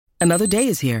Another day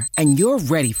is here, and you're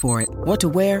ready for it. What to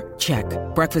wear? Check.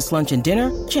 Breakfast, lunch, and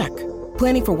dinner? Check.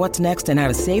 Planning for what's next and how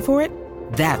to save for it?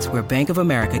 That's where Bank of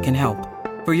America can help.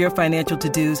 For your financial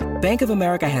to-dos, Bank of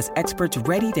America has experts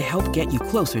ready to help get you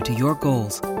closer to your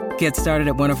goals. Get started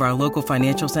at one of our local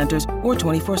financial centers or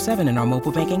 24/7 in our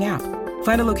mobile banking app.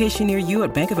 Find a location near you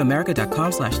at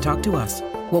bankofamerica.com/talktous.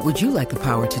 What would you like the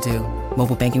power to do?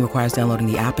 Mobile banking requires downloading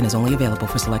the app and is only available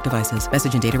for select devices.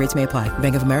 Message and data rates may apply.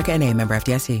 Bank of America N.A., member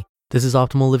FDIC. This is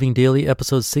Optimal Living Daily,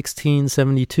 episode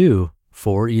 1672,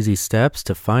 4 Easy Steps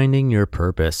to Finding Your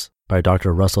Purpose by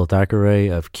Dr. Russell Thackeray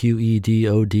of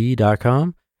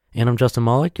QEDOD.com. And I'm Justin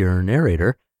Malik, your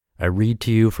narrator. I read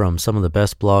to you from some of the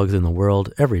best blogs in the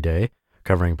world every day,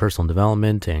 covering personal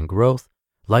development and growth,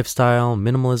 lifestyle,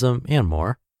 minimalism, and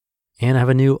more. And I have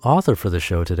a new author for the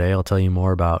show today. I'll tell you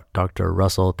more about Dr.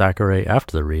 Russell Thackeray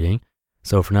after the reading.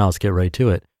 So for now, let's get right to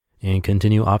it and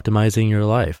continue optimizing your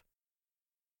life.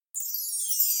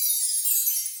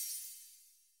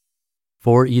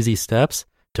 4 Easy Steps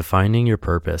to Finding Your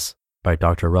Purpose by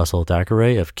Dr. Russell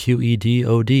Thackeray of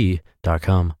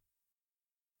QEDOD.com.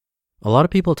 A lot of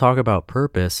people talk about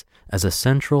purpose as a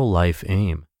central life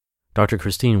aim. Dr.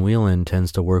 Christine Whelan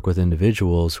tends to work with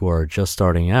individuals who are just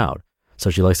starting out, so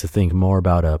she likes to think more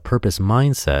about a purpose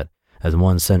mindset, as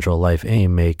one central life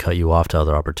aim may cut you off to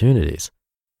other opportunities.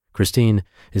 Christine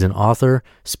is an author,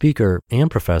 speaker,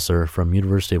 and professor from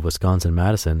University of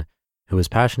Wisconsin-Madison who is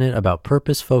passionate about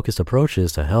purpose-focused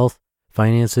approaches to health,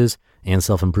 finances, and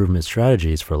self-improvement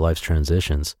strategies for life's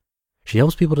transitions. She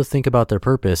helps people to think about their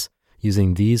purpose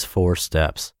using these 4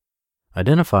 steps.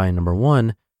 Identify, number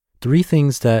 1, 3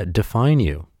 things that define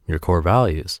you, your core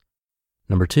values.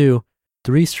 Number 2,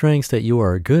 3 strengths that you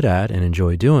are good at and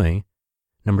enjoy doing.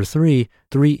 Number 3,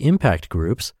 3 impact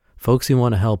groups, folks you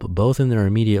want to help both in their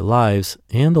immediate lives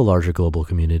and the larger global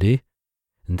community.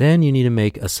 And then you need to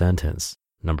make a sentence.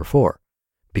 Number 4,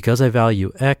 because I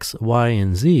value X, Y,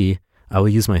 and Z, I will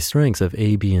use my strengths of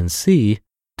A, B, and C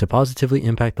to positively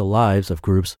impact the lives of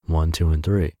groups 1, 2, and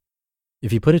 3.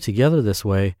 If you put it together this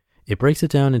way, it breaks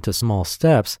it down into small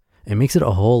steps and makes it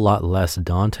a whole lot less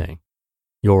daunting.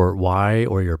 Your why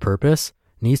or your purpose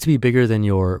needs to be bigger than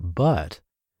your but.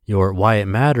 Your why it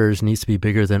matters needs to be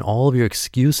bigger than all of your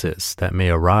excuses that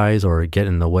may arise or get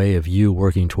in the way of you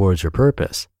working towards your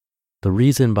purpose. The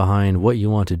reason behind what you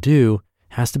want to do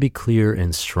has to be clear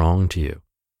and strong to you.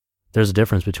 There's a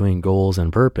difference between goals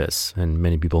and purpose, and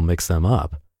many people mix them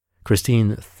up.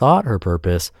 Christine thought her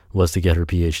purpose was to get her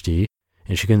PhD,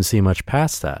 and she couldn't see much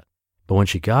past that. But when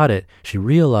she got it, she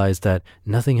realized that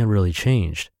nothing had really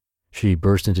changed. She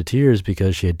burst into tears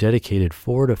because she had dedicated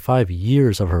 4 to 5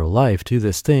 years of her life to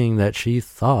this thing that she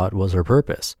thought was her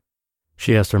purpose.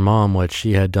 She asked her mom what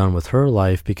she had done with her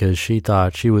life because she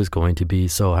thought she was going to be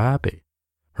so happy.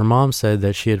 Her mom said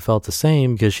that she had felt the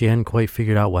same because she hadn't quite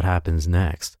figured out what happens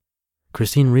next.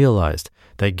 Christine realized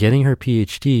that getting her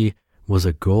PhD was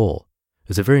a goal. It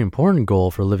was a very important goal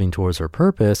for living towards her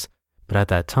purpose, but at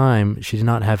that time, she did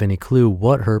not have any clue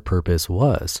what her purpose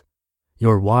was.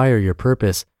 Your why or your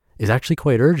purpose is actually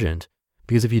quite urgent,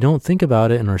 because if you don't think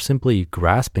about it and are simply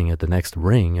grasping at the next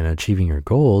ring and achieving your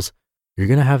goals, you're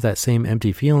going to have that same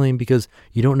empty feeling because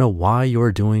you don't know why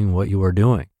you're doing what you are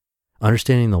doing.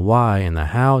 Understanding the why and the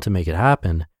how to make it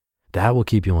happen, that will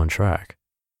keep you on track.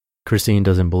 Christine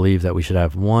doesn't believe that we should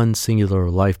have one singular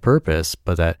life purpose,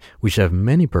 but that we should have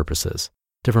many purposes,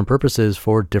 different purposes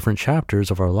for different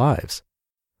chapters of our lives.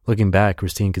 Looking back,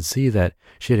 Christine could see that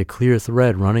she had a clear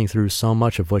thread running through so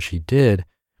much of what she did,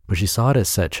 but she saw it as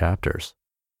set chapters.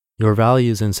 Your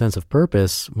values and sense of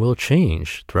purpose will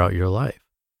change throughout your life.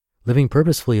 Living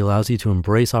purposefully allows you to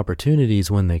embrace opportunities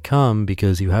when they come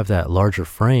because you have that larger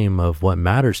frame of what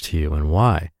matters to you and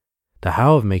why. The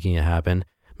how of making it happen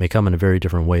may come in a very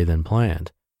different way than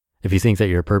planned. If you think that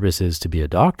your purpose is to be a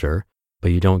doctor,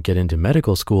 but you don't get into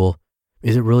medical school,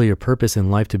 is it really your purpose in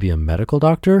life to be a medical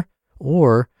doctor?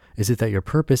 Or is it that your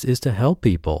purpose is to help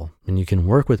people and you can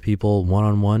work with people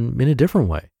one-on-one in a different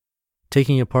way?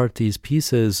 Taking apart these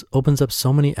pieces opens up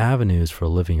so many avenues for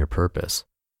living your purpose.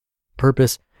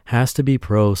 Purpose has to be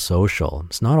pro-social.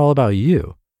 It's not all about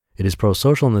you. It is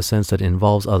pro-social in the sense that it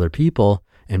involves other people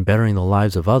and bettering the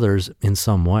lives of others in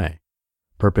some way.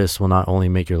 Purpose will not only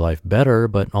make your life better,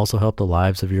 but also help the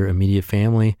lives of your immediate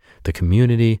family, the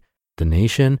community, the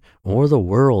nation, or the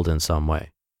world in some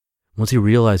way. Once you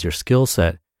realize your skill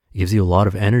set, it gives you a lot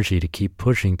of energy to keep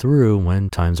pushing through when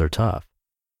times are tough.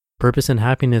 Purpose and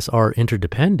happiness are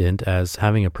interdependent, as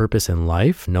having a purpose in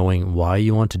life, knowing why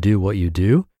you want to do what you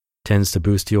do, tends to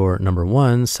boost your, number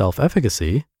 1,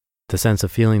 self-efficacy, the sense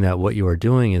of feeling that what you are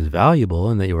doing is valuable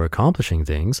and that you are accomplishing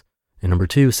things, and number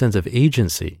 2, sense of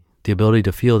agency, the ability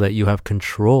to feel that you have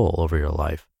control over your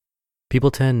life.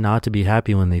 People tend not to be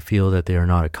happy when they feel that they are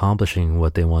not accomplishing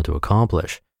what they want to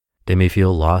accomplish. They may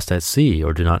feel lost at sea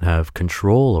or do not have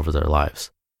control over their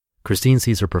lives. Christine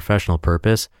sees her professional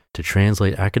purpose to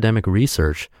translate academic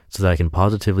research so that it can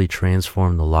positively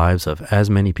transform the lives of as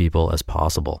many people as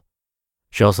possible.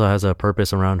 She also has a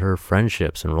purpose around her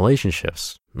friendships and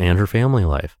relationships and her family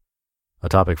life. A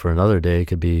topic for another day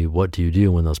could be, what do you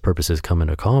do when those purposes come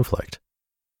into conflict?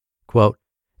 Quote,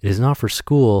 "It is not for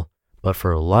school, but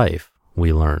for life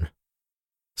we learn."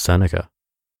 Seneca.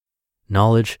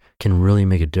 Knowledge can really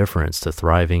make a difference to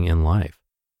thriving in life.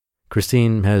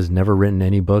 Christine has never written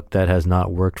any book that has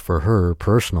not worked for her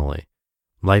personally.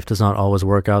 Life does not always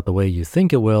work out the way you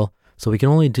think it will, so we can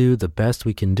only do the best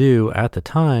we can do at the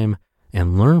time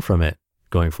and learn from it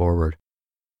going forward.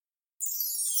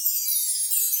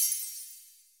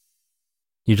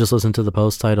 You just listened to the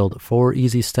post titled 4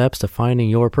 Easy Steps to Finding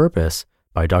Your Purpose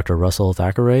by Dr. Russell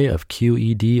Thackeray of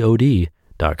QEDOD.com.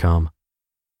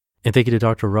 And thank you to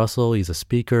Dr. Russell. He's a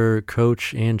speaker,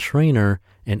 coach, and trainer,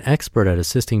 an expert at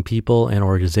assisting people and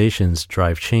organizations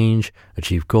drive change,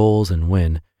 achieve goals, and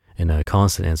win in a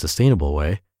constant and sustainable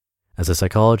way. As a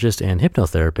psychologist and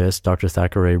hypnotherapist, Dr.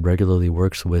 Thackeray regularly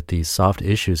works with the soft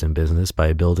issues in business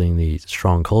by building the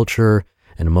strong culture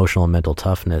and emotional and mental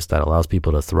toughness that allows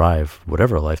people to thrive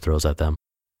whatever life throws at them.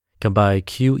 Come by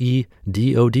QEDOD.com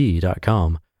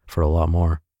for a lot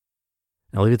more.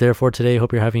 I'll leave it there for today.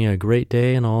 Hope you're having a great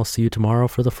day, and I'll see you tomorrow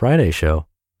for the Friday show,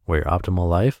 where your optimal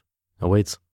life awaits.